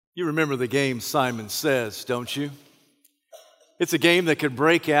You remember the game Simon Says, don't you? It's a game that could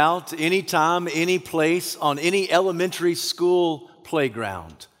break out anytime, any place, on any elementary school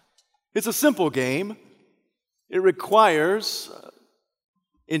playground. It's a simple game. It requires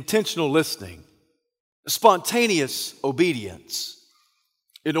intentional listening, spontaneous obedience.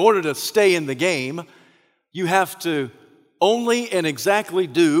 In order to stay in the game, you have to only and exactly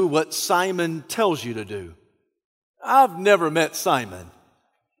do what Simon tells you to do. I've never met Simon,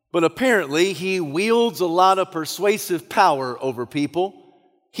 but apparently he wields a lot of persuasive power over people.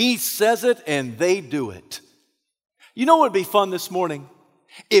 He says it and they do it. You know what would be fun this morning?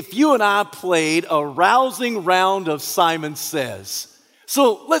 If you and I played a rousing round of Simon Says.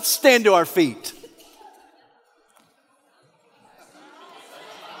 So let's stand to our feet.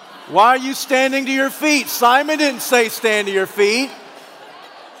 Why are you standing to your feet? Simon didn't say stand to your feet.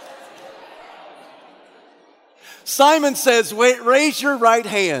 Simon says, wait, raise your right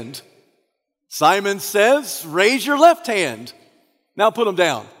hand. Simon says, raise your left hand. Now put them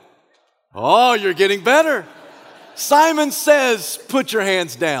down. Oh, you're getting better. Simon says, put your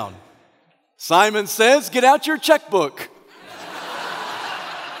hands down. Simon says, get out your checkbook.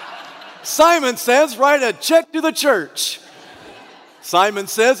 Simon says, write a check to the church. Simon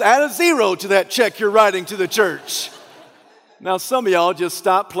says, add a 0 to that check you're writing to the church. Now, some of y'all just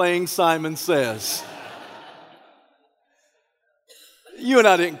stop playing Simon Says. You and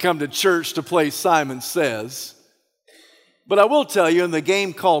I didn't come to church to play Simon Says. But I will tell you, in the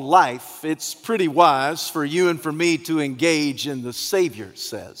game called life, it's pretty wise for you and for me to engage in the Savior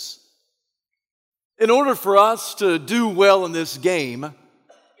Says. In order for us to do well in this game,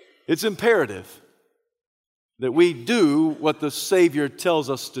 it's imperative that we do what the Savior tells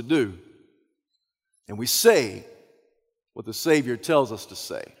us to do. And we say what the Savior tells us to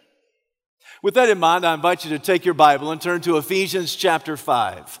say. With that in mind, I invite you to take your Bible and turn to Ephesians chapter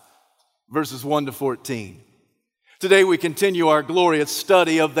 5, verses 1 to 14. Today we continue our glorious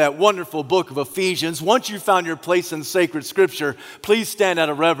study of that wonderful book of Ephesians. Once you've found your place in sacred scripture, please stand out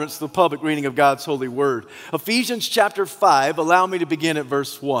of reverence to the public reading of God's holy word. Ephesians chapter 5, allow me to begin at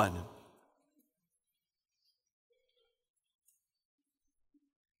verse 1.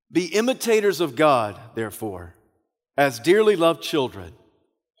 Be imitators of God, therefore, as dearly loved children,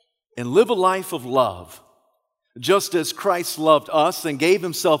 and live a life of love, just as Christ loved us and gave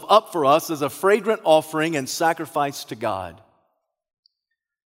himself up for us as a fragrant offering and sacrifice to God.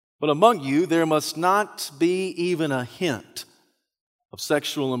 But among you there must not be even a hint of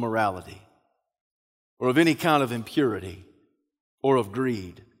sexual immorality, or of any kind of impurity, or of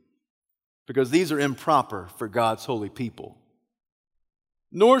greed, because these are improper for God's holy people.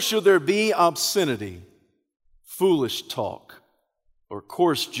 Nor should there be obscenity, foolish talk, or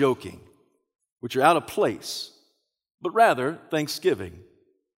coarse joking, which are out of place, but rather thanksgiving.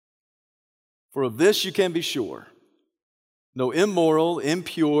 For of this you can be sure, no immoral,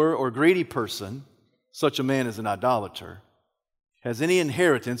 impure, or greedy person, such a man as an idolater, has any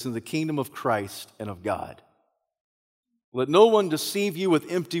inheritance in the kingdom of Christ and of God. Let no one deceive you with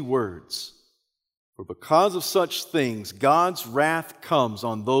empty words, for because of such things, God's wrath comes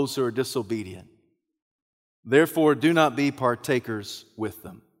on those who are disobedient. Therefore, do not be partakers with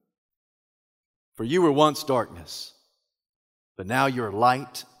them. For you were once darkness, but now you are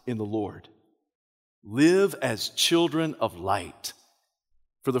light in the Lord. Live as children of light.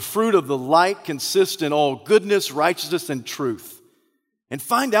 For the fruit of the light consists in all goodness, righteousness, and truth. And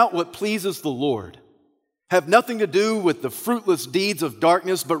find out what pleases the Lord. Have nothing to do with the fruitless deeds of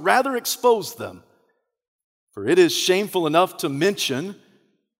darkness, but rather expose them. For it is shameful enough to mention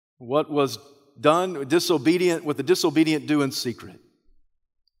what was done with the disobedient do in secret.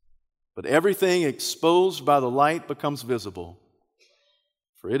 But everything exposed by the light becomes visible.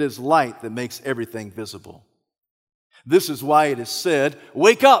 For it is light that makes everything visible. This is why it is said,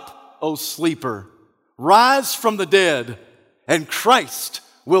 wake up, O sleeper, rise from the dead, and Christ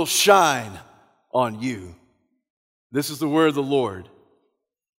will shine on you. This is the word of the Lord.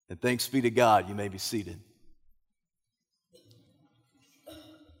 And thanks be to God. You may be seated.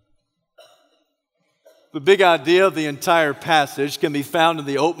 The big idea of the entire passage can be found in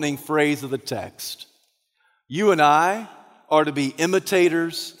the opening phrase of the text. You and I are to be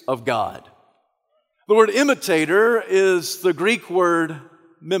imitators of God. The word imitator is the Greek word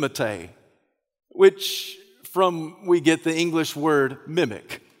mimete, which from we get the English word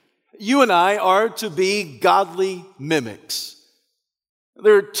mimic. You and I are to be godly mimics.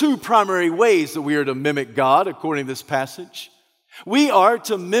 There are two primary ways that we are to mimic God according to this passage. We are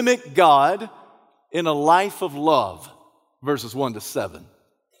to mimic God in a life of love, verses 1 to 7.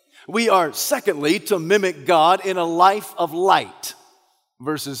 We are, secondly, to mimic God in a life of light,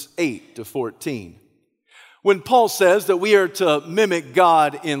 verses 8 to 14. When Paul says that we are to mimic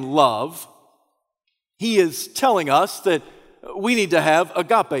God in love, he is telling us that we need to have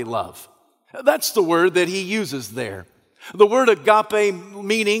agape love. That's the word that he uses there. The word agape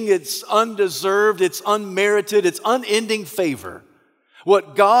meaning it's undeserved, it's unmerited, it's unending favor.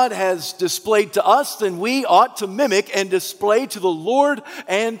 What God has displayed to us, then we ought to mimic and display to the Lord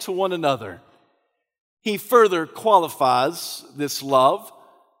and to one another. He further qualifies this love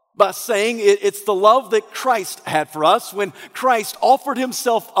by saying it's the love that Christ had for us when Christ offered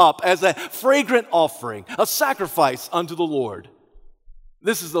himself up as a fragrant offering, a sacrifice unto the Lord.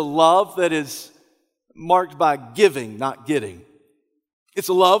 This is the love that is marked by giving, not getting. It's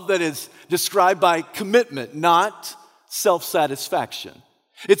a love that is described by commitment, not self-satisfaction.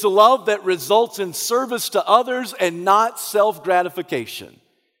 It's a love that results in service to others and not self-gratification.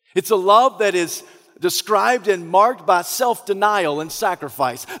 It's a love that is described and marked by self-denial and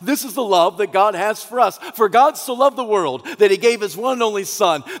sacrifice. This is the love that God has for us. For God so loved the world that he gave his one and only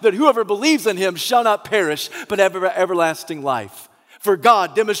Son, that whoever believes in him shall not perish, but have everlasting life. For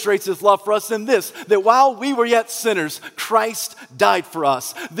God demonstrates his love for us in this, that while we were yet sinners, Christ died for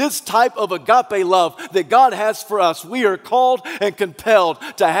us. This type of agape love that God has for us, we are called and compelled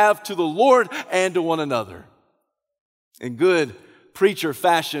to have to the Lord and to one another. In good preacher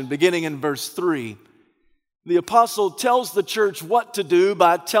fashion, beginning in verse 3, the apostle tells the church what to do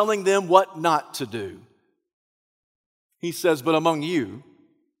by telling them what not to do. He says, but among you,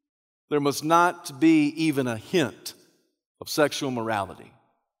 there must not be even a hint of sexual immorality,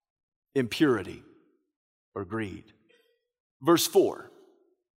 impurity, or greed. Verse 4,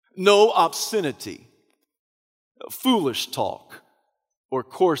 no obscenity, foolish talk, or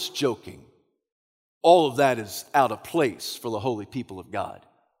coarse joking. All of that is out of place for the holy people of God.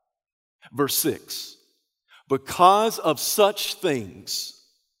 Verse 6, because of such things,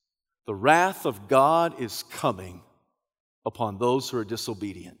 the wrath of God is coming upon those who are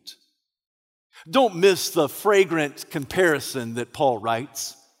disobedient. Don't miss the fragrant comparison that Paul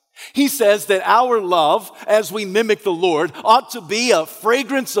writes. He says that our love, as we mimic the Lord, ought to be a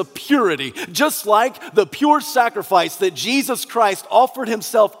fragrance of purity, just like the pure sacrifice that Jesus Christ offered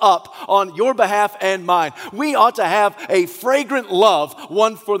himself up on your behalf and mine. We ought to have a fragrant love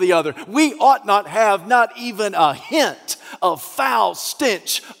one for the other. We ought not have not even a hint of foul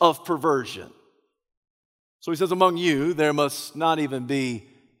stench of perversion. So he says, among you, there must not even be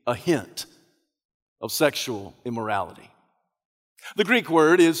a hint of sexual immorality. The Greek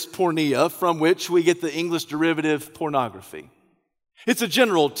word is porneia, from which we get the English derivative pornography. It's a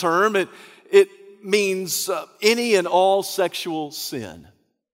general term. It means any and all sexual sin.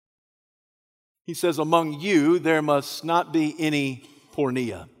 He says, among you, there must not be any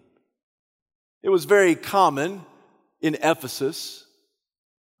porneia. It was very common in Ephesus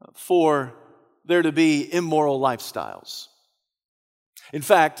for there to be immoral lifestyles. In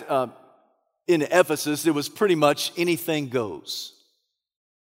fact, in Ephesus, it was pretty much anything goes.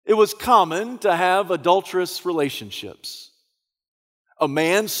 It was common to have adulterous relationships. A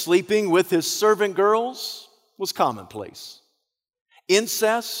man sleeping with his servant girls was commonplace.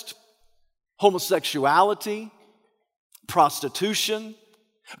 Incest, homosexuality, prostitution,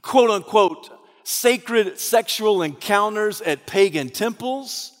 quote-unquote, sacred sexual encounters at pagan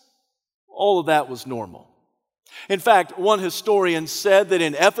temples, all of that was normal. In fact, one historian said that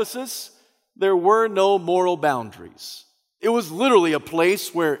in Ephesus, there were no moral boundaries. It was literally a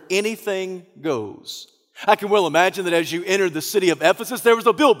place where anything goes. I can well imagine that as you entered the city of Ephesus, there was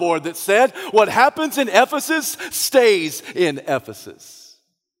a billboard that said, what happens in Ephesus stays in Ephesus.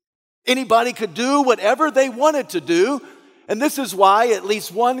 Anybody could do whatever they wanted to do. And this is why at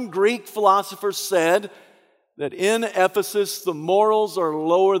least one Greek philosopher said that in Ephesus, the morals are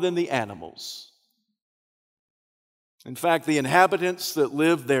lower than the animals. In fact, the inhabitants that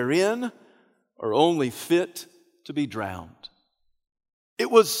live therein are only fit to be drowned.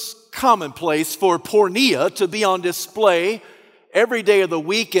 It was commonplace for porneia to be on display every day of the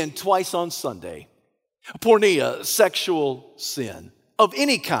week and twice on Sunday. Porneia, sexual sin of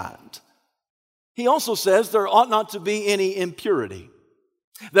any kind. He also says there ought not to be any impurity.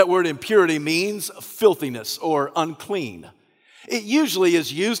 That word impurity means filthiness or unclean. It usually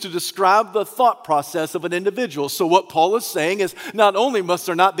is used to describe the thought process of an individual. So what Paul is saying is not only must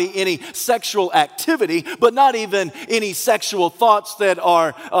there not be any sexual activity, but not even any sexual thoughts that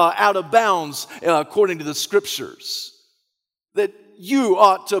are out of bounds according to the scriptures. That you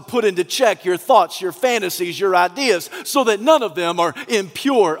ought to put into check your thoughts, your fantasies, your ideas, so that none of them are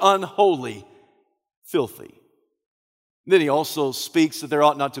impure, unholy, filthy. Then he also speaks that there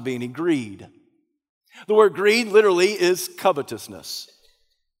ought not to be any greed. The word greed literally is covetousness.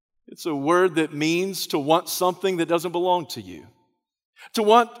 It's a word that means to want something that doesn't belong to you, to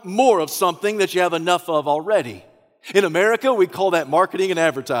want more of something that you have enough of already. In America, we call that marketing and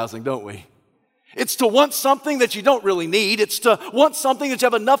advertising, don't we? It's to want something that you don't really need. It's to want something that you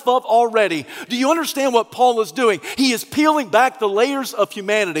have enough of already. Do you understand what Paul is doing? He is peeling back the layers of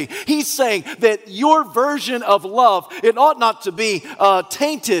humanity. He's saying that your version of love, it ought not to be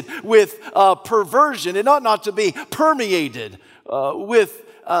tainted with perversion. It ought not to be permeated with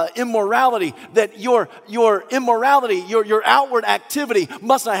immorality, that your immorality, your outward activity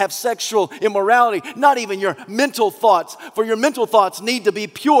must not have sexual immorality, not even your mental thoughts, for your mental thoughts need to be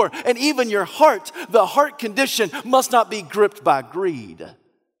pure, and even your heart, the heart condition must not be gripped by greed.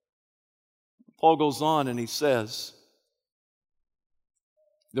 Paul goes on and he says,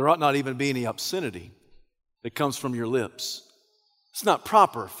 there ought not even be any obscenity that comes from your lips. It's not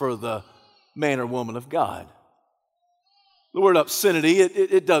proper for the man or woman of God. The word obscenity,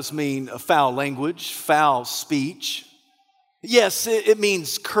 it does mean a foul language, foul speech. Yes, it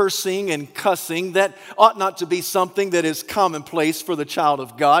means cursing and cussing. That ought not to be something that is commonplace for the child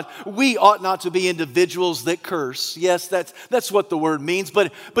of God. We ought not to be individuals that curse. Yes, that's what the word means,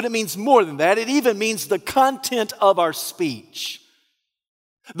 but it means more than that. It even means the content of our speech.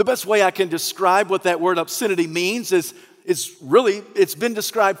 The best way I can describe what that word obscenity means is really, it's been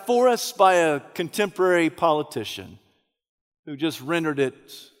described for us by a contemporary politician who just rendered it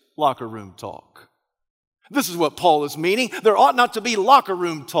locker room talk. This is what Paul is meaning. There ought not to be locker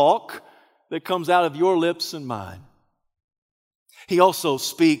room talk that comes out of your lips and mine. He also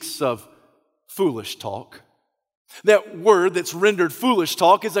speaks of foolish talk. That word that's rendered foolish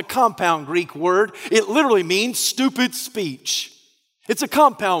talk is a compound Greek word. It literally means stupid speech. It's a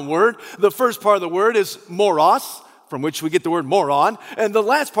compound word. The first part of the word is moros, from which we get the word moron. And the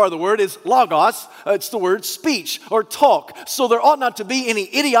last part of the word is logos. It's the word speech or talk. So there ought not to be any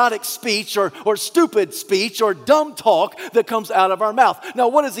idiotic speech or stupid speech or dumb talk that comes out of our mouth. Now,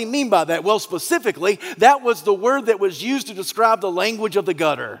 what does he mean by that? Well, specifically, that was the word that was used to describe the language of the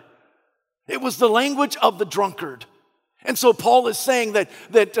gutter. It was the language of the drunkard. And so Paul is saying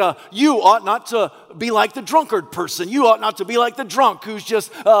that you ought not to be like the drunkard person. You ought not to be like the drunk who's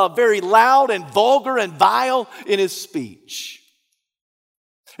just very loud and vulgar and vile in his speech.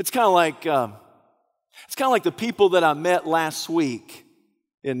 It's kind of like the people that I met last week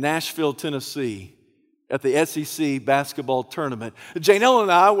in Nashville, Tennessee, at the SEC basketball tournament. Janelle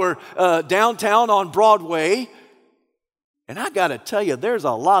and I were downtown on Broadway, and I got to tell you, there's a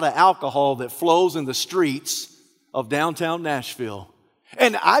lot of alcohol that flows in the streets of downtown Nashville.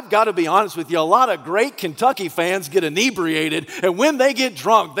 And I've got to be honest with you, a lot of great Kentucky fans get inebriated, and when they get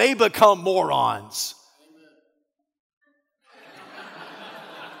drunk, they become morons.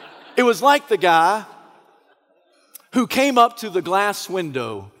 It was like the guy who came up to the glass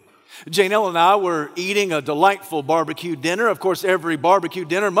window. Janelle and I were eating a delightful barbecue dinner. Of course, every barbecue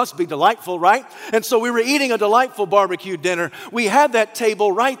dinner must be delightful, right? And so we were eating a delightful barbecue dinner. We had that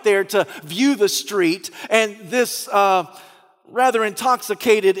table right there to view the street, and this rather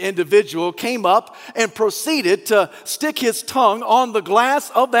intoxicated individual came up and proceeded to stick his tongue on the glass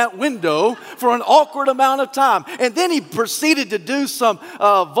of that window for an awkward amount of time. And then he proceeded to do some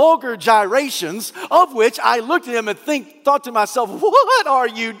vulgar gyrations, of which I looked at him and thought to myself, what are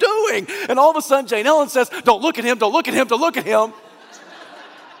you doing? And all of a sudden, Jane Ellen says, don't look at him, don't look at him, don't look at him.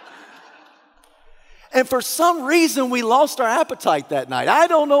 And for some reason, we lost our appetite that night. I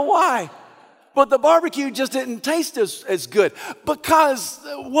don't know why. But the barbecue just didn't taste as good, because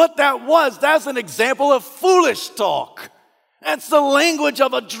what that's an example of foolish talk. That's the language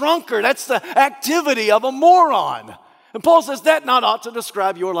of a drunkard. That's the activity of a moron. And Paul says that not ought to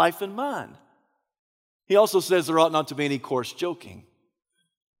describe your life and mine. He also says there ought not to be any coarse joking.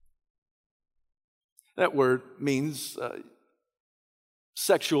 That word means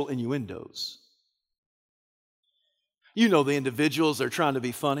sexual innuendos. You know the individuals, they're trying to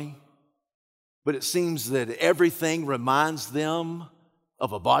be funny, but it seems that everything reminds them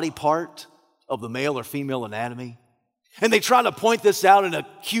of a body part of the male or female anatomy. And they try to point this out in a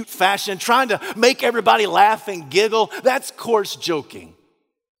cute fashion, trying to make everybody laugh and giggle. That's coarse joking.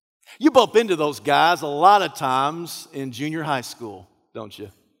 You bump into those guys a lot of times in junior high school, don't you?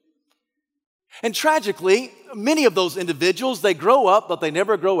 And tragically, many of those individuals, they grow up, but they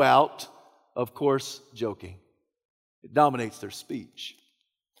never grow out of coarse joking. It dominates their speech.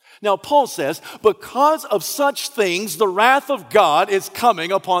 Now, Paul says, because of such things, the wrath of God is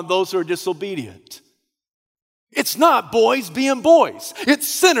coming upon those who are disobedient. It's not boys being boys. It's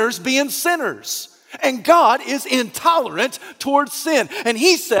sinners being sinners. And God is intolerant towards sin. And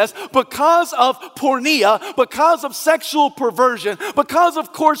he says, because of porneia, because of sexual perversion, because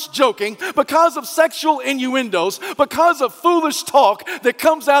of coarse joking, because of sexual innuendos, because of foolish talk that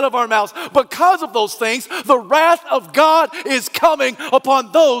comes out of our mouths, because of those things, the wrath of God is coming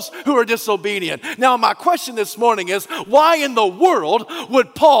upon those who are disobedient. Now, my question this morning is, why in the world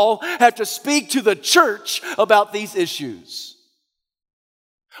would Paul have to speak to the church about these issues?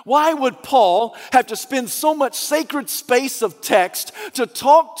 Why would Paul have to spend so much sacred space of text to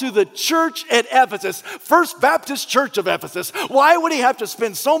talk to the church at Ephesus, First Baptist Church of Ephesus? Why would he have to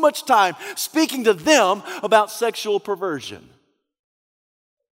spend so much time speaking to them about sexual perversion?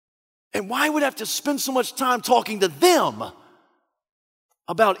 And why would he have to spend so much time talking to them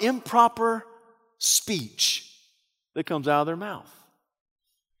about improper speech that comes out of their mouth?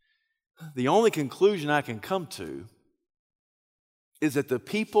 The only conclusion I can come to is that the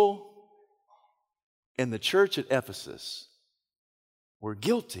people in the church at Ephesus were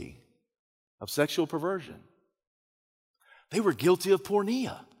guilty of sexual perversion. They were guilty of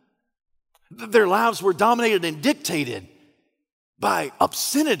porneia. Their lives were dominated and dictated by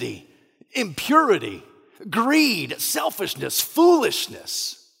obscenity, impurity, greed, selfishness,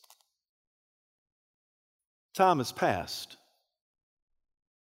 foolishness. Time has passed,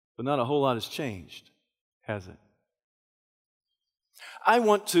 but not a whole lot has changed, has it? I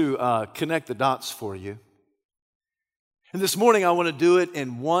want to connect the dots for you. And this morning I want to do it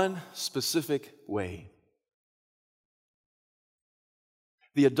in one specific way.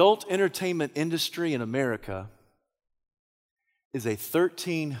 The adult entertainment industry in America is a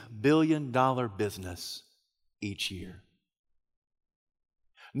 $13 billion business each year.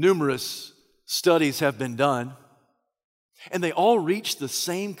 Numerous studies have been done, and they all reach the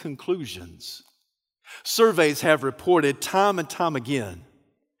same conclusions. Surveys have reported time and time again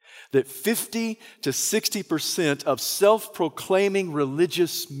that 50 to 60% of self-proclaiming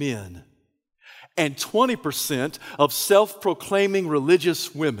religious men and 20% of self-proclaiming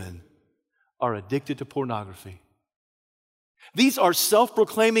religious women are addicted to pornography. These are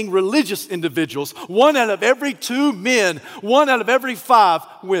self-proclaiming religious individuals. 1 out of every 2 men, 1 out of every 5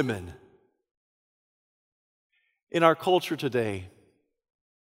 women. In our culture today,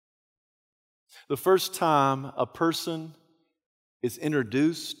 the first time a person is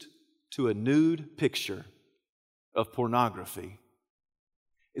introduced to a nude picture of pornography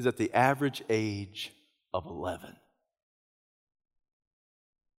is at the average age of 11.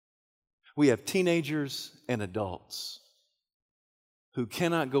 We have teenagers and adults who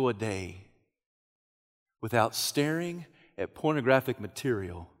cannot go a day without staring at pornographic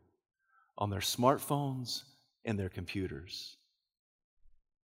material on their smartphones and their computers.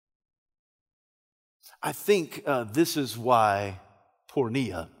 I think this is why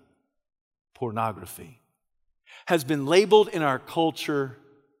porneia, pornography, has been labeled in our culture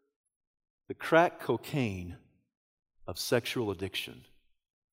the crack cocaine of sexual addiction.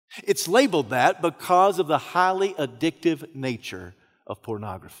 It's labeled that because of the highly addictive nature of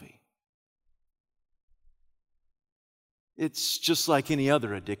pornography. It's just like any other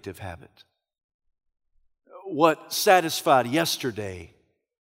addictive habit. What satisfied yesterday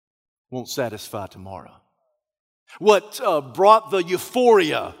won't satisfy tomorrow. What brought the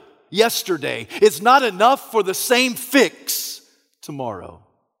euphoria yesterday is not enough for the same fix tomorrow.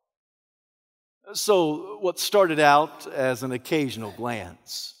 So what started out as an occasional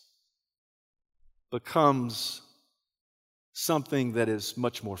glance becomes something that is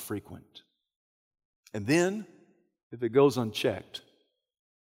much more frequent. And then, if it goes unchecked,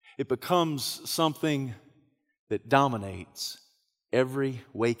 it becomes something that dominates every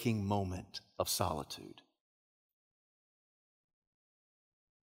waking moment of solitude.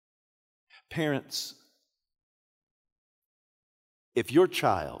 Parents, if your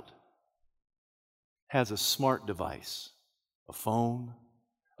child has a smart device, a phone,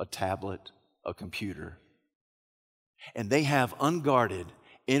 a tablet, a computer, and they have unguarded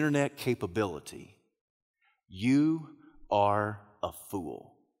internet capability, you are a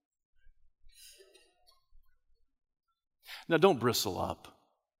fool. Now, don't bristle up.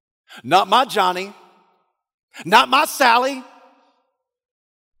 Not my Johnny. Not my Sally.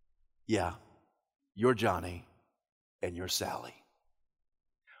 Yeah, you're Johnny and you're Sally.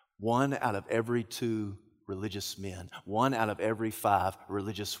 1 out of every 2 religious men, 1 out of every 5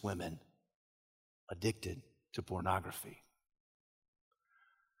 religious women addicted to pornography.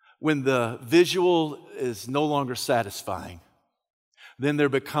 When the visual is no longer satisfying, then there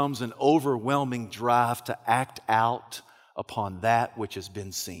becomes an overwhelming drive to act out upon that which has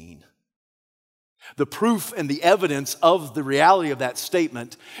been seen. The proof and the evidence of the reality of that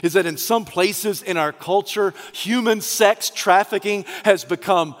statement is that in some places in our culture, human sex trafficking has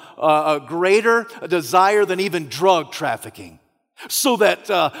become a greater desire than even drug trafficking. So that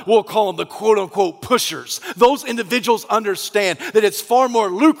we'll call them the quote-unquote pushers. Those individuals understand that it's far more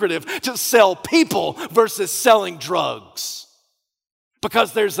lucrative to sell people versus selling drugs.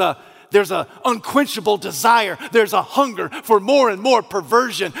 Because there's an unquenchable desire. There's a hunger for more and more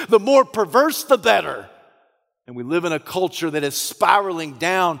perversion. The more perverse, the better. And we live in a culture that is spiraling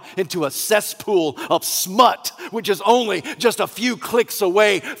down into a cesspool of smut, which is only just a few clicks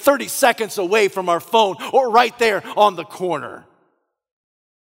away, 30 seconds away from our phone, or right there on the corner.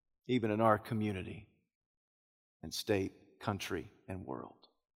 Even in our community and state, country, and world.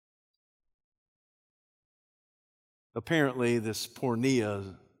 Apparently, this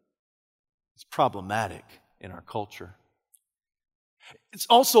porneia is problematic in our culture. It's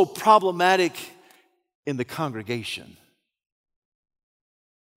also problematic in the congregation.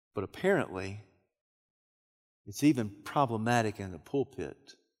 But apparently, it's even problematic in the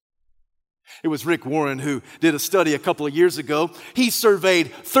pulpit. It was Rick Warren who did a study a couple of years ago. He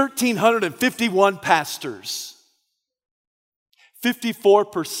surveyed 1,351 pastors.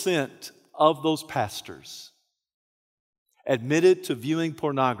 54% of those pastors admitted to viewing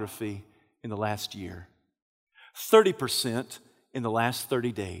pornography in the last year. 30% in the last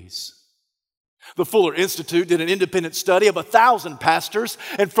 30 days. The Fuller Institute did an independent study of 1,000 pastors,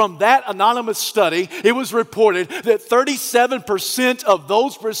 and from that anonymous study, it was reported that 37% of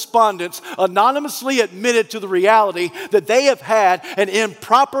those respondents anonymously admitted to the reality that they have had an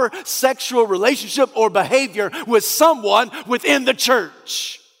improper sexual relationship or behavior with someone within the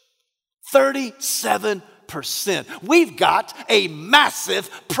church. 37%. We've got a massive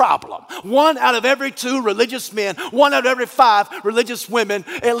problem. 1 out of every 2 religious men, 1 out of every 5 religious women,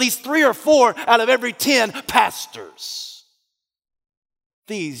 at least 3 or 4 out of every 10 pastors.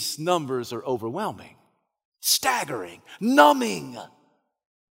 These numbers are overwhelming, staggering, numbing,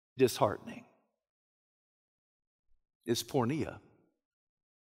 disheartening. It's porneia.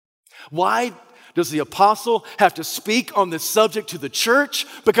 Why does the apostle have to speak on this subject to the church?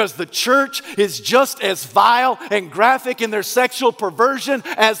 Because the church is just as vile and graphic in their sexual perversion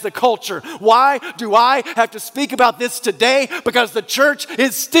as the culture. Why do I have to speak about this today? Because the church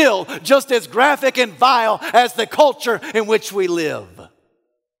is still just as graphic and vile as the culture in which we live.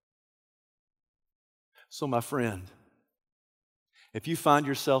 So, my friend, if you find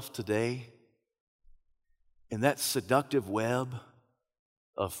yourself today in that seductive web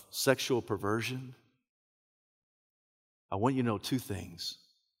of sexual perversion, I want you to know 2 things.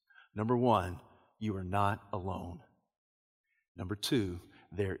 Number 1, you are not alone. Number 2,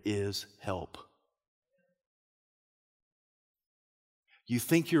 there is help. You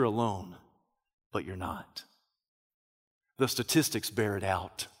think you're alone, but you're not. The statistics bear it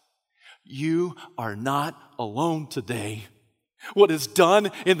out. You are not alone today. What is done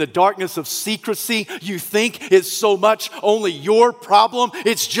in the darkness of secrecy, you think is so much only your problem.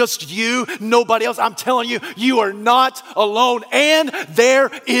 It's just you, nobody else. I'm telling you, you are not alone, and there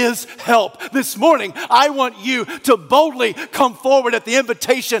is help. This morning, I want you to boldly come forward at the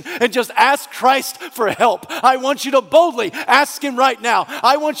invitation and just ask Christ for help. I want you to boldly ask Him right now.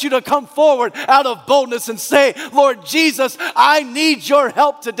 I want you to come forward out of boldness and say, Lord Jesus, I need your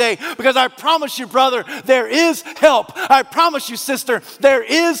help today, because I promise you, brother, there is help. I promise you, sister, there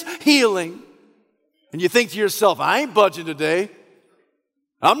is healing. And you think to yourself, I ain't budging today.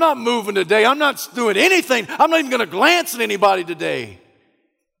 I'm not moving today. I'm not doing anything. I'm not even going to glance at anybody today.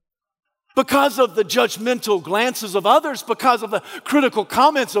 Because of the judgmental glances of others, because of the critical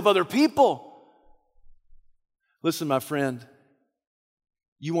comments of other people. Listen, my friend,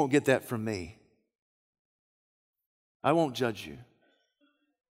 you won't get that from me. I won't judge you.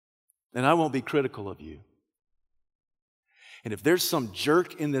 And I won't be critical of you. And if there's some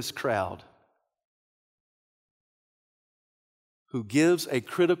jerk in this crowd who gives a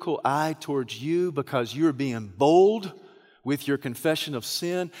critical eye towards you because you're being bold with your confession of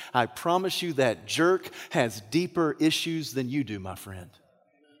sin, I promise you that jerk has deeper issues than you do, my friend.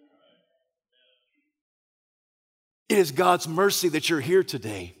 It is God's mercy that you're here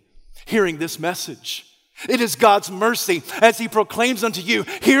today, hearing this message. It is God's mercy as He proclaims unto you,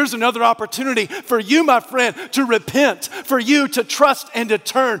 here's another opportunity for you, my friend, to repent, for you to trust and to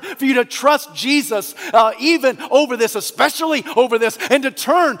turn, for you to trust Jesus even over this, especially over this, and to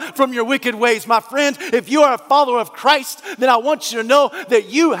turn from your wicked ways. My friend, if you are a follower of Christ, then I want you to know that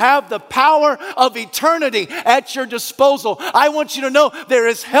you have the power of eternity at your disposal. I want you to know there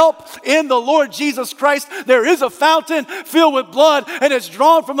is help in the Lord Jesus Christ. There is a fountain filled with blood, and it's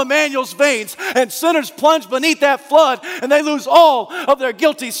drawn from Emmanuel's veins, and sinners plunge beneath that flood and they lose all of their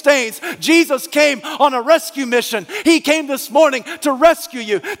guilty stains. Jesus came on a rescue mission. He came this morning to rescue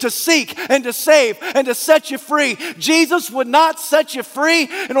you, to seek and to save and to set you free. Jesus would not set you free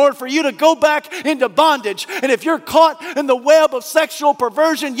in order for you to go back into bondage. And if you're caught in the web of sexual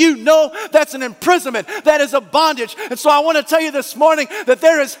perversion, you know that's an imprisonment. That is a bondage. And so I want to tell you this morning that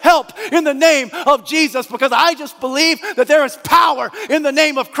there is help in the name of Jesus, because I just believe that there is power in the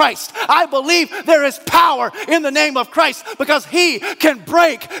name of Christ. I believe there is power in the name of Christ, because He can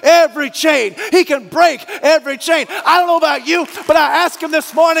break every chain. He can break every chain. I don't know about you, but I ask Him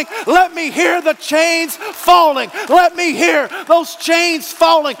this morning, let me hear the chains falling. Let me hear those chains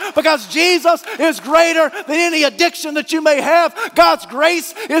falling, because Jesus is greater than any addiction that you may have. God's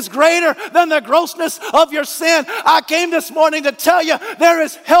grace is greater than the grossness of your sin. I came this morning to tell you there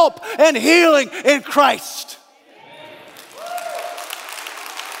is help and healing in Christ.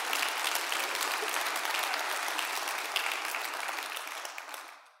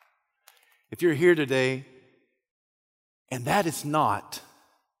 If you're here today and that is not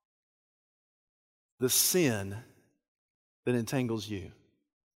the sin that entangles you,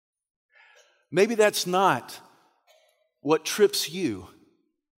 maybe that's not what trips you.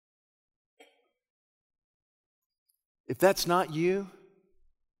 If that's not you,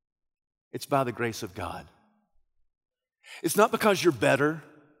 it's by the grace of God. It's not because you're better.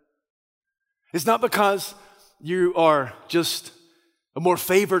 It's not because you are just a more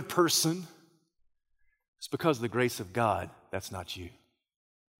favored person. It's because of the grace of God. That's not you.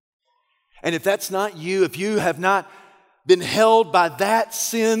 And if that's not you, if you have not been held by that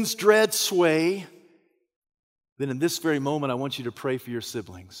sin's dread sway, then in this very moment I want you to pray for your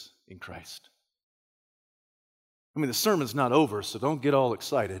siblings in Christ. I mean, the sermon's not over, so don't get all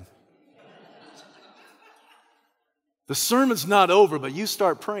excited. The sermon's not over, but you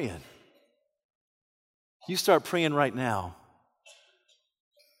start praying. You start praying right now.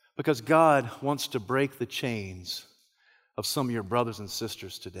 Because God wants to break the chains of some of your brothers and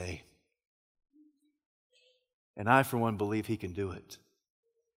sisters today. And I, for one, believe He can do it.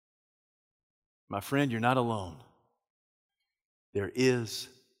 My friend, you're not alone. There is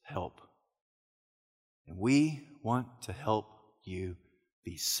help. And we want to help you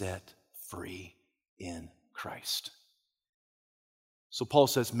be set free in Christ. So Paul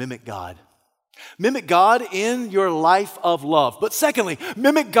says, mimic God. Mimic God in your life of love. But secondly,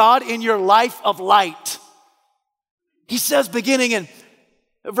 mimic God in your life of light. He says, beginning in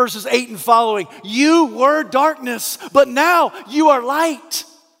verses 8 and following, you were darkness, but now you are light.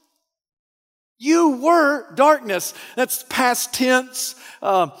 You were darkness. That's past tense.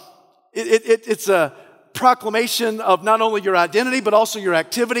 It's a proclamation of not only your identity, but also your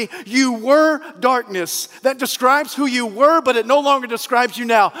activity. You were darkness. That describes who you were, but it no longer describes you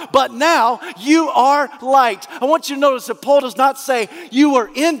now. But now you are light. I want you to notice that Paul does not say you were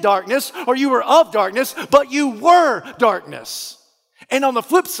in darkness or you were of darkness, but you were darkness. And on the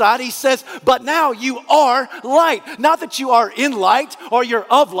flip side, he says, but now you are light. Not that you are in light or you're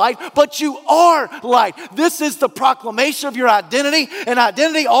of light, but you are light. This is the proclamation of your identity, and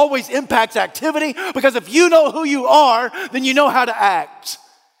identity always impacts activity, because if you know who you are, then you know how to act.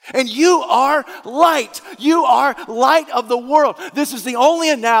 And you are light. You are light of the world. This is the only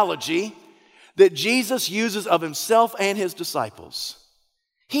analogy that Jesus uses of Himself and His disciples.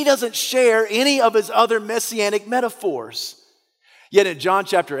 He doesn't share any of His other messianic metaphors. Yet in John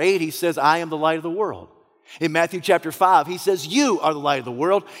chapter 8, He says, I am the light of the world. In Matthew chapter 5, He says, you are the light of the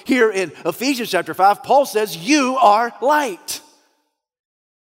world. Here in Ephesians chapter 5, Paul says, you are light.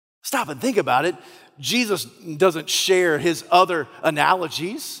 Stop and think about it. Jesus doesn't share His other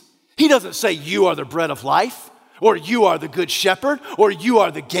analogies. He doesn't say, you are the bread of life, or you are the good shepherd, or you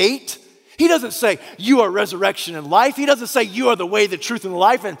are the gate. He doesn't say, you are resurrection and life. He doesn't say, you are the way, the truth, and the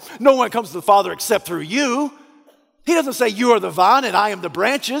life, and no one comes to the Father except through you. He doesn't say, you are the vine and I am the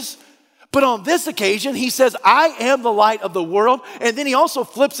branches. But on this occasion, He says, I am the light of the world. And then He also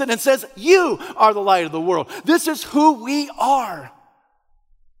flips it and says, you are the light of the world. This is who we are.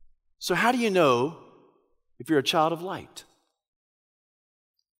 So how do you know if you're a child of light?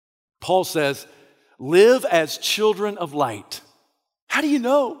 Paul says, live as children of light. How do you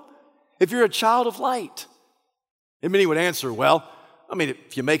know if you're a child of light? And many would answer, well,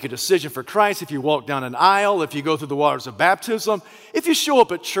 if you make a decision for Christ, if you walk down an aisle, if you go through the waters of baptism, if you show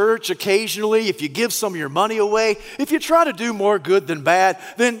up at church occasionally, if you give some of your money away, if you try to do more good than bad,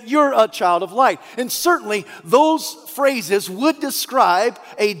 then you're a child of light. And certainly those phrases would describe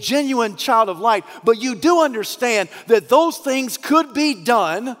a genuine child of light, but you do understand that those things could be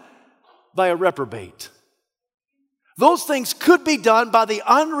done by a reprobate. Those things could be done by the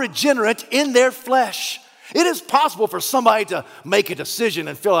unregenerate in their flesh. It is possible for somebody to make a decision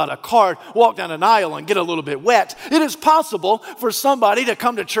and fill out a card, walk down an aisle and get a little bit wet. It is possible for somebody to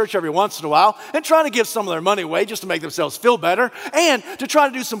come to church every once in a while and try to give some of their money away just to make themselves feel better and to try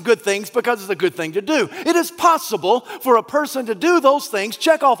to do some good things because it's a good thing to do. It is possible for a person to do those things,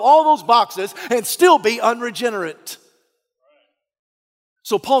 check off all those boxes, and still be unregenerate.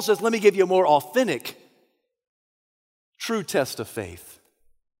 So Paul says, let me give you a more authentic, true test of faith.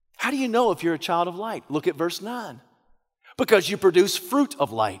 How do you know if you're a child of light? Look at verse 9. Because you produce fruit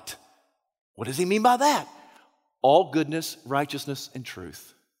of light. What does he mean by that? All goodness, righteousness, and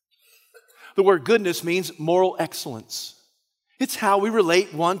truth. The word goodness means moral excellence. It's how we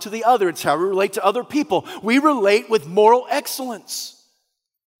relate one to the other. It's how we relate to other people. We relate with moral excellence.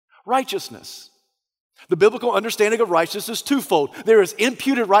 Righteousness. The biblical understanding of righteousness is twofold. There is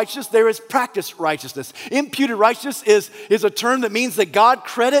imputed righteousness, there is practiced righteousness. Imputed righteousness is a term that means that God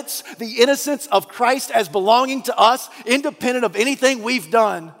credits the innocence of Christ as belonging to us, independent of anything we've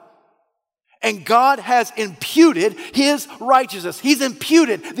done. And God has imputed His righteousness. He's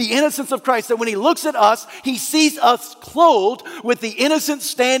imputed the innocence of Christ, that when He looks at us, He sees us clothed with the innocent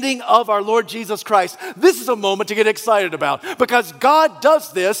standing of our Lord Jesus Christ. This is a moment to get excited about, because God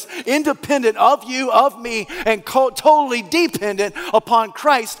does this independent of you, of me, and totally dependent upon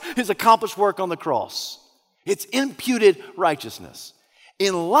Christ, His accomplished work on the cross. It's imputed righteousness.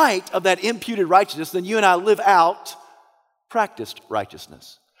 In light of that imputed righteousness, then you and I live out practiced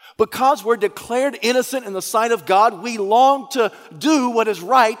righteousness. Because we're declared innocent in the sight of God, we long to do what is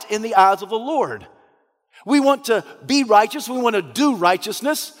right in the eyes of the Lord. We want to be righteous. We want to do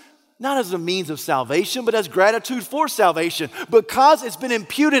righteousness, not as a means of salvation, but as gratitude for salvation. Because it's been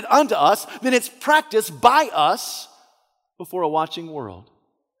imputed unto us, then it's practiced by us before a watching world.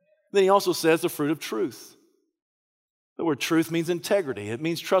 Then he also says the fruit of truth. The word truth means integrity. It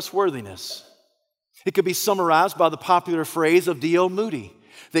means trustworthiness. It could be summarized by the popular phrase of D.L. Moody,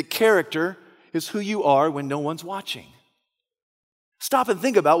 that character is who you are when no one's watching. Stop and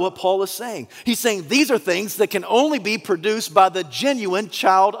think about what Paul is saying. He's saying these are things that can only be produced by the genuine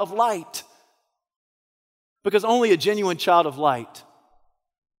child of light. Because only a genuine child of light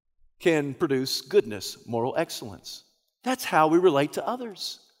can produce goodness, moral excellence. That's how we relate to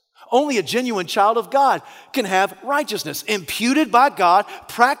others. Only a genuine child of God can have righteousness imputed by God,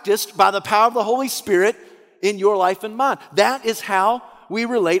 practiced by the power of the Holy Spirit in your life and mine. That is how we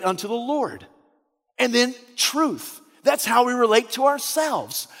relate unto the Lord. And then truth. That's how we relate to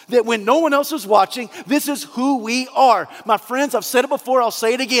ourselves. That when no one else is watching, this is who we are. My friends, I've said it before, I'll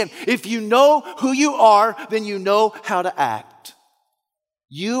say it again. If you know who you are, then you know how to act.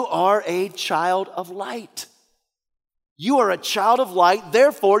 You are a child of light. You are a child of light,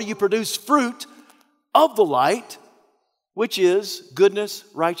 therefore you produce fruit of the light, which is goodness,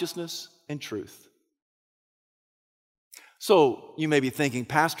 righteousness, and truth. So you may be thinking,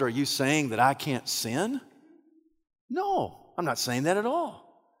 Pastor, are you saying that I can't sin? No, I'm not saying that at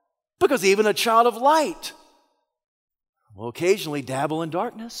all. Because even a child of light will occasionally dabble in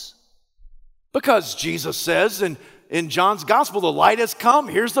darkness. Because Jesus says in John's gospel, the light has come.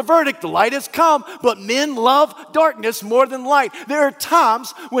 Here's the verdict. The light has come, but men love darkness more than light. There are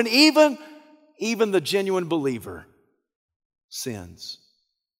times when even the genuine believer sins.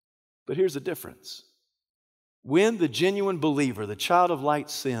 But here's the difference. When the genuine believer, the child of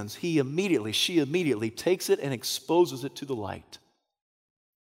light, sins, she immediately takes it and exposes it to the light.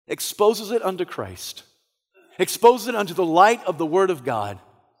 Exposes it unto Christ. Exposes it unto the light of the Word of God.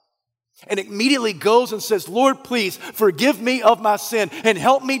 And immediately goes and says, Lord, please forgive me of my sin and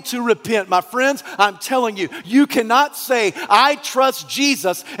help me to repent. My friends, I'm telling you, you cannot say, I trust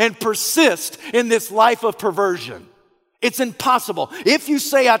Jesus and persist in this life of perversion. It's impossible. If you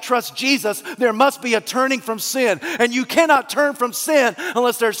say, I trust Jesus, there must be a turning from sin. And you cannot turn from sin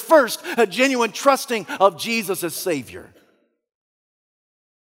unless there's first a genuine trusting of Jesus as Savior.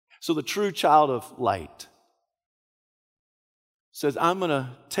 So the true child of light says, I'm going to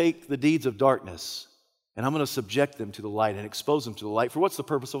take the deeds of darkness and I'm going to subject them to the light and expose them to the light. For what's the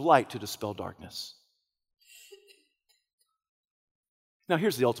purpose of light? To dispel darkness. Now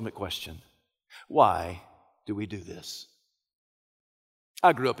here's the ultimate question. Why do we do this?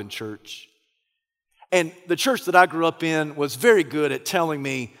 I grew up in church, And the church that I grew up in was very good at telling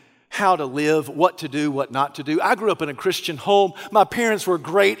me how to live, what to do, what not to do. I grew up in a Christian home. My parents were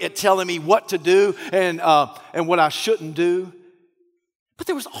great at telling me what to do and what I shouldn't do. But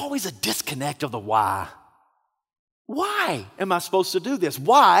there was always a disconnect of the why. Why am I supposed to do this?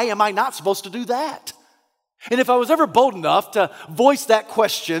 Why am I not supposed to do that? And if I was ever bold enough to voice that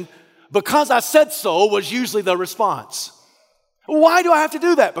question, because I said so was usually the response. Why do I have to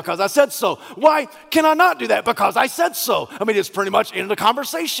do that? Because I said so. Why can I not do that? Because I said so. I mean, it's pretty much in the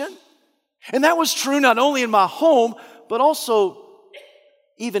conversation. And that was true not only in my home, but also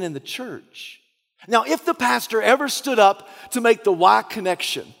even in the church. Now, if the pastor ever stood up to make the why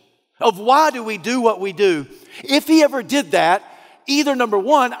connection of why do we do what we do, if he ever did that, either number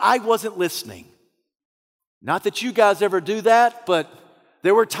one, I wasn't listening. Not that you guys ever do that, but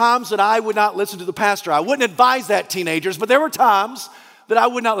there were times that I would not listen to the pastor. I wouldn't advise that, teenagers, but there were times that I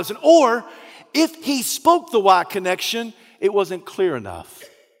would not listen. Or if he spoke the why connection, it wasn't clear enough.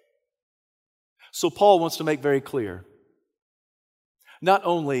 So Paul wants to make very clear not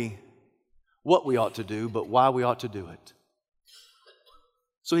only what we ought to do, but why we ought to do it.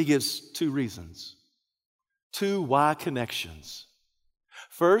 So he gives two reasons, two why connections.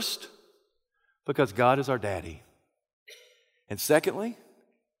 First, because God is our daddy. And secondly,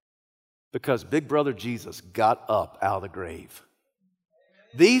 because big brother Jesus got up out of the grave.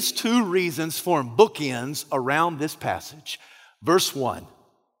 These two reasons form bookends around this passage. Verse 1,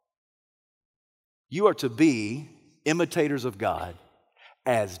 you are to be imitators of God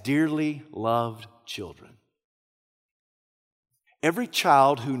as dearly loved children. Every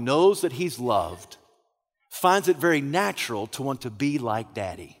child who knows that he's loved finds it very natural to want to be like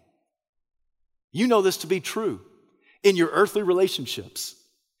daddy. You know this to be true in your earthly relationships.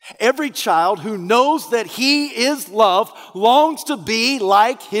 Every child who knows that he is loved longs to be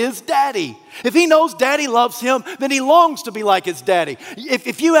like his daddy. If he knows daddy loves him, then he longs to be like his daddy.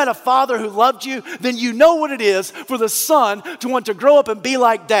 If you had a father who loved you, then you know what it is for the son to want to grow up and be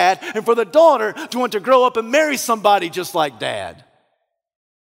like dad, and for the daughter to want to grow up and marry somebody just like dad.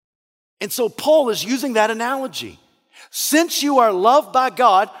 And so Paul is using that analogy. Since you are loved by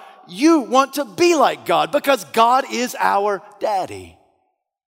God, you want to be like God because God is our daddy.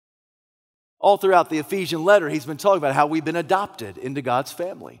 All throughout the Ephesian letter, he's been talking about how we've been adopted into God's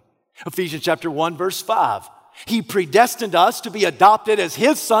family. Ephesians chapter 1, verse 5. He predestined us to be adopted as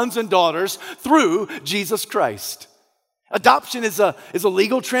his sons and daughters through Jesus Christ. Adoption is a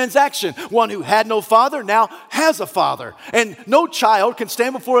legal transaction. One who had no father now has a father. And no child can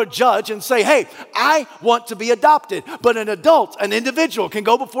stand before a judge and say, hey, I want to be adopted. But an adult, an individual can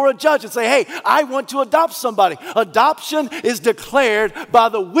go before a judge and say, hey, I want to adopt somebody. Adoption is declared by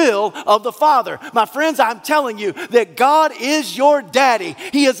the will of the Father. My friends, I'm telling you that God is your daddy.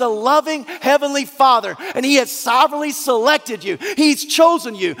 He is a loving heavenly Father, and he has sovereignly selected you. He's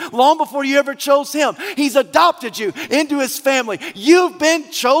chosen you long before you ever chose him. He's adopted you into his family. You've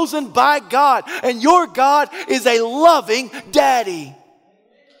been chosen by God, and your God is a loving daddy.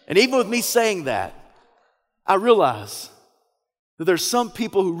 And even with me saying that, I realize that there's some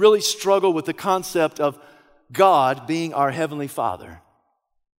people who really struggle with the concept of God being our heavenly Father.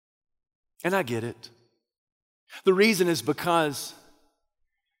 And I get it. The reason is because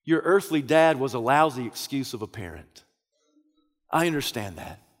your earthly dad was a lousy excuse of a parent. I understand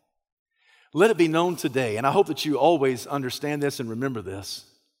that. Let it be known today, and I hope that you always understand this and remember this.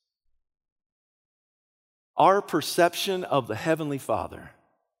 Our perception of the Heavenly Father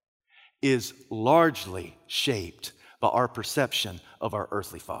is largely shaped by our perception of our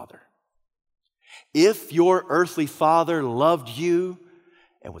earthly father. If your earthly father loved you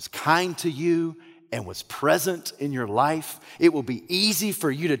and was kind to you and was present in your life, it will be easy for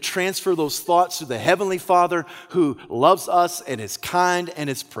you to transfer those thoughts to the Heavenly Father who loves us and is kind and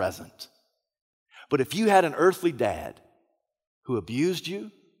is present. But if you had an earthly dad who abused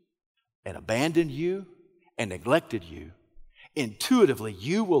you and abandoned you and neglected you, intuitively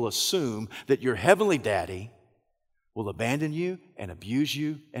you will assume that your heavenly daddy will abandon you and abuse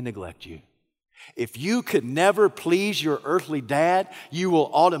you and neglect you. If you could never please your earthly dad, you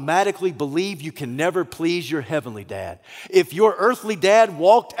will automatically believe you can never please your heavenly dad. If your earthly dad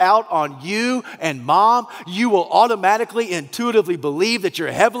walked out on you and mom, you will automatically, intuitively believe that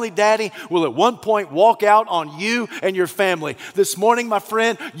your heavenly daddy will at one point walk out on you and your family. This morning, my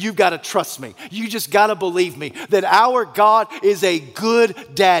friend, you've got to trust me. You just got to believe me that our God is a good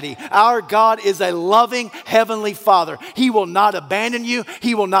daddy. Our God is a loving heavenly Father. He will not abandon you.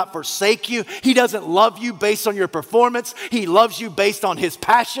 He will not forsake you. He He doesn't love you based on your performance. He loves you based on his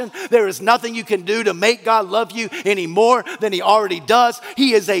passion. There is nothing you can do to make God love you any more than he already does.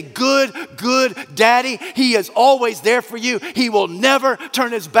 He is a good daddy. He is always there for you. He will never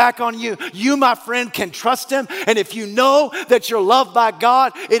turn his back on you. You, my friend, can trust him. And if you know that you're loved by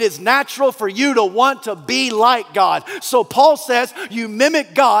God, it is natural for you to want to be like God. So Paul says you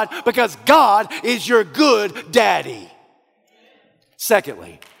mimic God because God is your good daddy.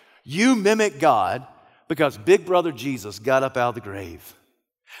 Secondly, you mimic God because big brother Jesus got up out of the grave.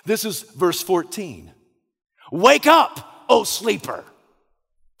 This is verse 14. Wake up, O sleeper.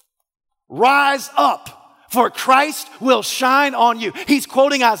 Rise up, for Christ will shine on you. He's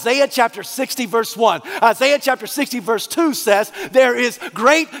quoting Isaiah chapter 60, verse 1. Isaiah chapter 60, verse 2 says, there is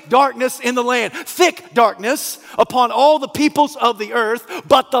great darkness in the land, thick darkness upon all the peoples of the earth,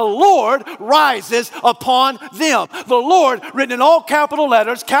 but the Lord rises upon them. The Lord, written in all capital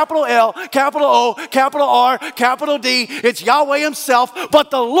letters, capital L, capital O, capital R, capital D. It's Yahweh himself, but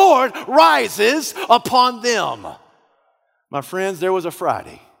the Lord rises upon them. My friends, there was a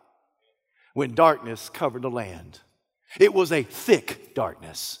Friday when darkness covered the land. It was a thick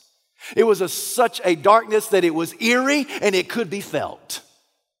darkness. It was such a darkness that it was eerie and it could be felt.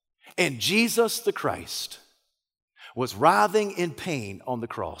 And Jesus the Christ was writhing in pain on the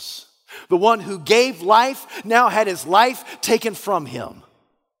cross. The one who gave life now had his life taken from him.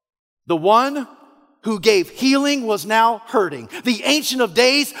 The one who gave healing was now hurting. The Ancient of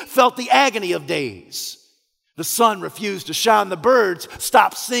Days felt the agony of days. The sun refused to shine. The birds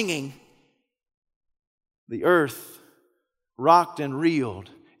stopped singing. The earth rocked and reeled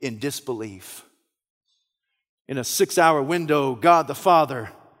in disbelief. In a 6-hour window, God the Father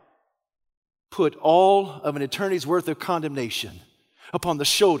put all of an eternity's worth of condemnation upon the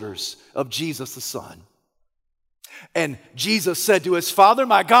shoulders of Jesus the Son. And Jesus said to his Father,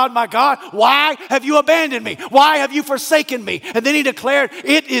 my God, why have you abandoned me? Why have you forsaken me? And then he declared,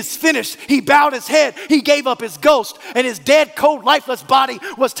 it is finished. He bowed his head. He gave up his ghost. And his dead, cold, lifeless body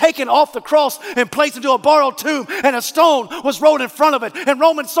was taken off the cross and placed into a borrowed tomb. And a stone was rolled in front of it. And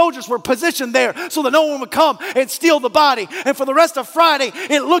Roman soldiers were positioned there so that no one would come and steal the body. And for the rest of Friday,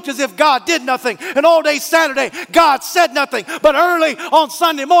 it looked as if God did nothing. And all day Saturday, God said nothing. But early on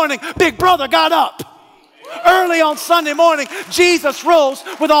Sunday morning, Big Brother got up. Early on Sunday morning, Jesus rose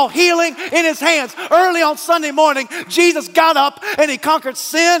with all healing in his hands. Early on Sunday morning, Jesus got up and he conquered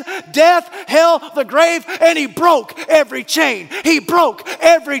sin, death, hell, the grave, and he broke every chain. He broke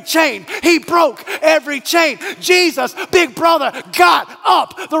every chain. He broke every chain. Jesus, Big Brother, got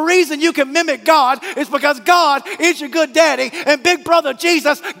up. The reason you can mimic God is because God is your good daddy, and Big Brother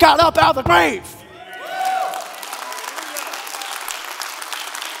Jesus got up out of the grave.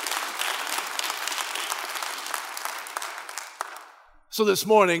 So this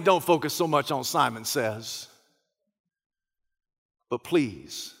morning, don't focus so much on Simon Says, but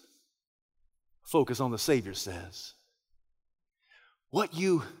please focus on the Savior Says. What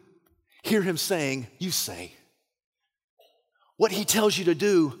you hear him saying, you say. What he tells you to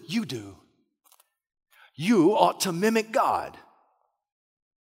do, you do. You ought to mimic God.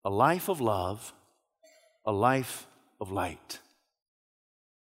 A life of love, a life of light.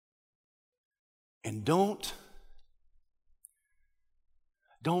 And don't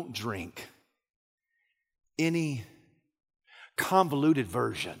drink any convoluted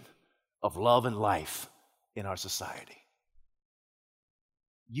version of love and life in our society.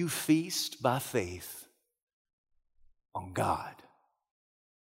 You feast by faith on God.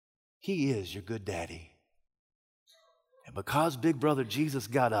 He is your good daddy. And because Big Brother Jesus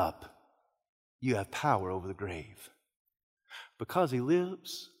got up, you have power over the grave. Because he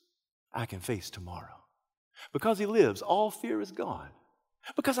lives, I can face tomorrow. Because he lives, all fear is gone.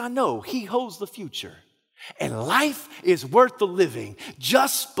 Because I know he holds the future. And life is worth the living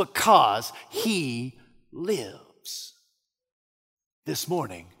just because he lives. This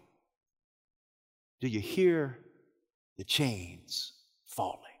morning, do you hear the chains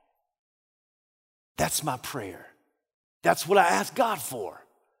falling? That's my prayer. That's what I ask God for.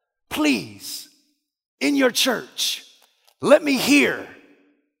 Please, in your church, let me hear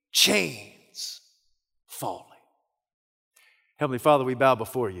chains falling. Heavenly Father, we bow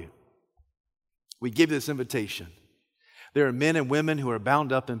before you. We give you this invitation. There are men and women who are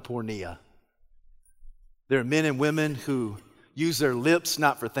bound up in pornea. There are men and women who use their lips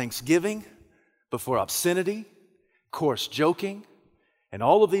not for thanksgiving, but for obscenity, coarse joking, and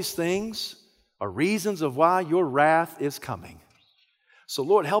all of these things are reasons of why your wrath is coming. So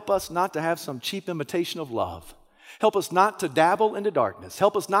Lord, help us not to have some cheap imitation of love. Help us not to dabble into darkness.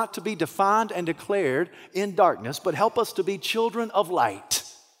 Help us not to be defined and declared in darkness, but help us to be children of light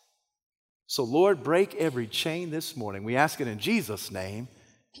So, Lord, break every chain this morning. We ask it in Jesus' name.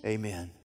 Amen.